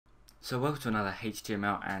So welcome to another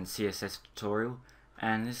HTML and CSS tutorial,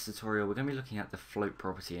 and in this tutorial we're going to be looking at the float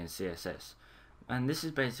property in CSS. And this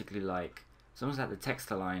is basically like, it's almost like the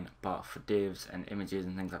text align but for divs and images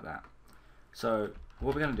and things like that. So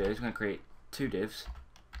what we're going to do is we're going to create two divs,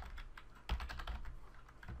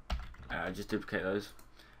 just duplicate those,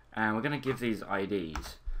 and we're going to give these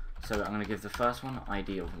IDs. So I'm going to give the first one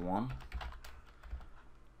ID of 1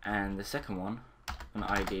 and the second one an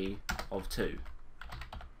ID of 2.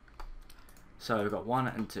 So we've got 1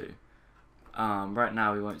 and 2. Right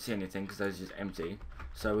now we won't see anything because those are just empty.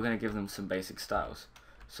 So we're going to give them some basic styles.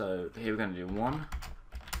 So here we're going to do 1,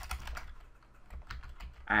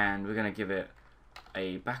 and we're going to give it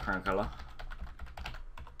a background color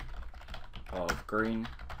of green.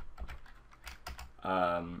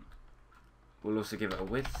 We'll also give it a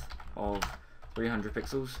width of 300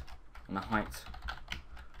 pixels and a height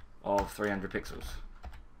of 300 pixels.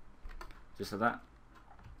 Just like that.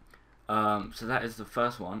 So that is the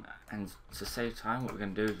first one, and to save time what we're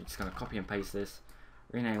going to do is we're just going to copy and paste this,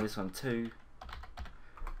 rename this one 2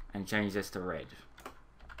 and change this to red.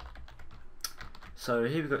 So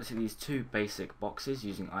here we've got these two basic boxes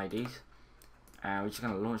using IDs, and we're just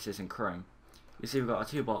going to launch this in Chrome. You see we've got our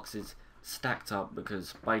two boxes stacked up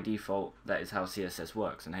because by default that is how CSS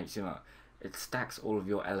works in HTML. It stacks all of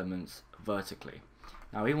your elements vertically.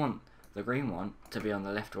 Now we want the green one to be on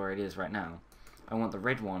the left where it is right now. I want the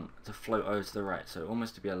red one to float over to the right, so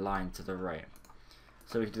almost to be aligned to the right.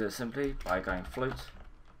 So we can do that simply by going float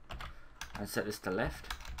and set this to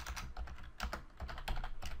left,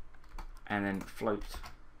 and then float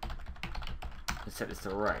and set this to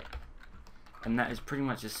right. And that is pretty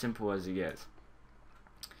much as simple as it gets.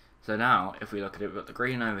 So now if we look at it, we've got the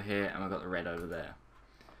green over here and we've got the red over there.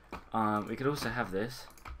 We could also have this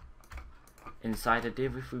inside a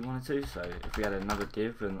div if we wanted to. So if we had another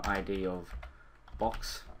div with an ID of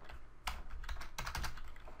box,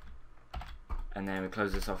 and then we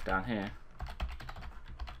close this off down here,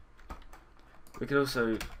 we could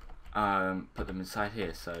also put them inside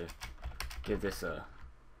here. So give this a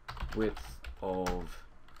width of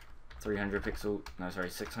 600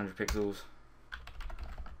 pixels,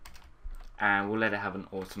 and we'll let it have an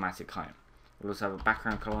automatic height. We'll also have a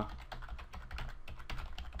background color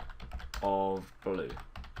of blue,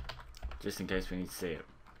 just in case we need to see it.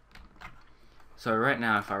 So right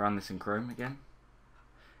now if I run this in Chrome again,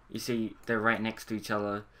 you see they're right next to each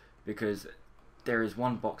other because there is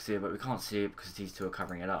one box here but we can't see it because these two are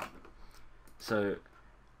covering it up. So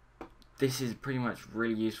this is pretty much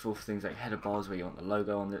really useful for things like header bars where you want the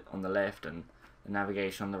logo on the left and the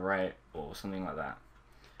navigation on the right or something like that.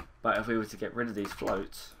 But if we were to get rid of these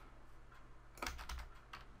floats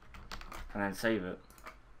and then save it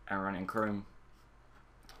and run it in Chrome,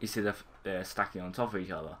 you see they're stacking on top of each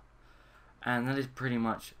other. And that is pretty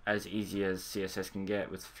much as easy as CSS can get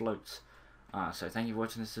with floats. So thank you for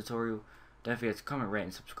watching this tutorial. Don't forget to comment, rate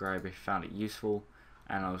and subscribe if you found it useful,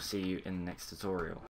 and I'll see you in the next tutorial.